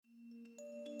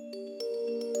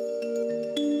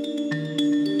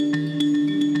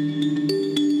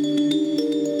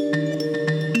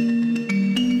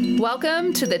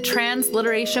Welcome to the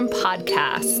Transliteration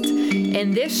Podcast.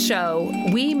 In this show,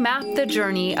 we map the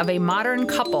journey of a modern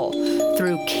couple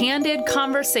through candid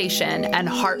conversation and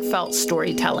heartfelt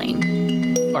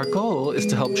storytelling. Our goal is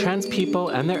to help trans people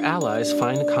and their allies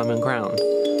find common ground.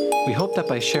 We hope that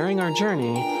by sharing our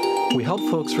journey, we help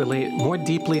folks relate more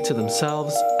deeply to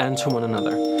themselves and to one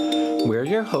another. We're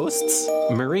your hosts,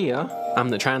 Maria, I'm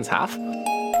the trans half.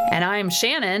 And I'm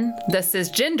Shannon, the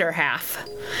cisgender half.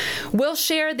 We'll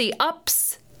share the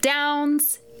ups,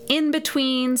 downs,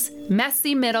 in-betweens,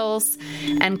 messy middles,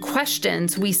 and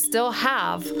questions we still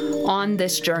have on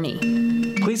this journey.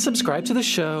 Please subscribe to the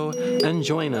show and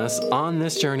join us on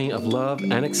this journey of love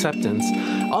and acceptance.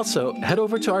 Also, head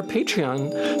over to our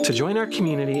Patreon to join our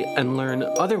community and learn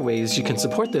other ways you can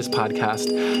support this podcast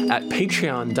at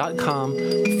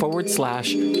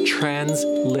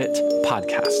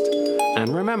patreon.com/translitpodcast.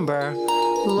 And remember,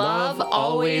 love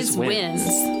always wins.